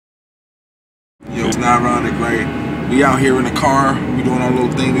Wich Nironic, right? We out here in the car, we doing our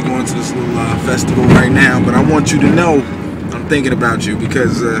little thing, we going to this little festival right now, but I want you to know I'm thinking about you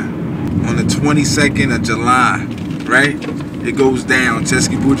because on the 22nd of July, right, it goes down.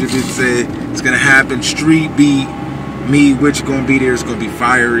 České, Budějovice, it's gonna happen. Streetbeat, me, Wich gonna be there, it's gonna be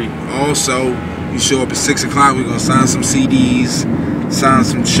fiery. Also, you show up at 6 o'clock, we're gonna sign some CDs, sign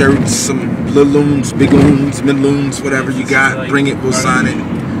some shirts, some little-loons, big-loons, mid-loons, whatever you got, bring it, we'll sign it.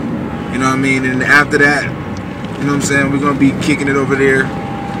 You know what I mean? And after that, you know what I'm saying, we're gonna be kicking it over there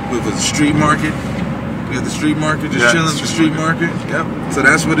with the Streetmarket. We got the Streetmarket, just chilling at the Streetmarket. Yep. So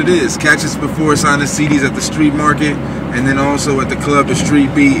that's what it is. Catch us before signing CDs at the Streetmarket, and then also at the club, the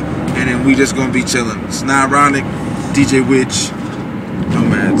Streetbeat, and then we just gonna be chilling. It's Nironic, DJ Wich,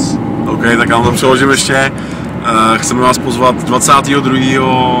 Nomads. OK, tak já vám to přeložím ještě. Chceme vás pozvat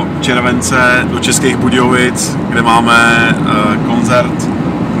 22. července do Českých Budějovic, kde máme koncert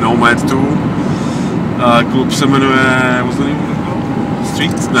Nomad 2. Klub se jmenuje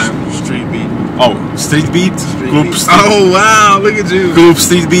Street? Ne. Streetbeat. Oh, Streetbeat. Klub Oh wow, look at you. Klub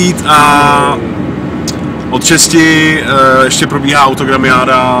Streetbeat a od 6 ještě probíhá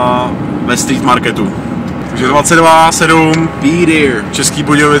autogramiáda ve Streetmarketu. Takže 22/7. Be there. Český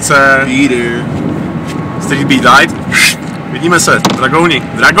Budějovice. Be there. Streetbeat, right? Vidíme se, dragouni.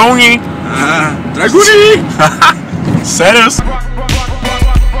 Dragouni! Dragouni! Serious?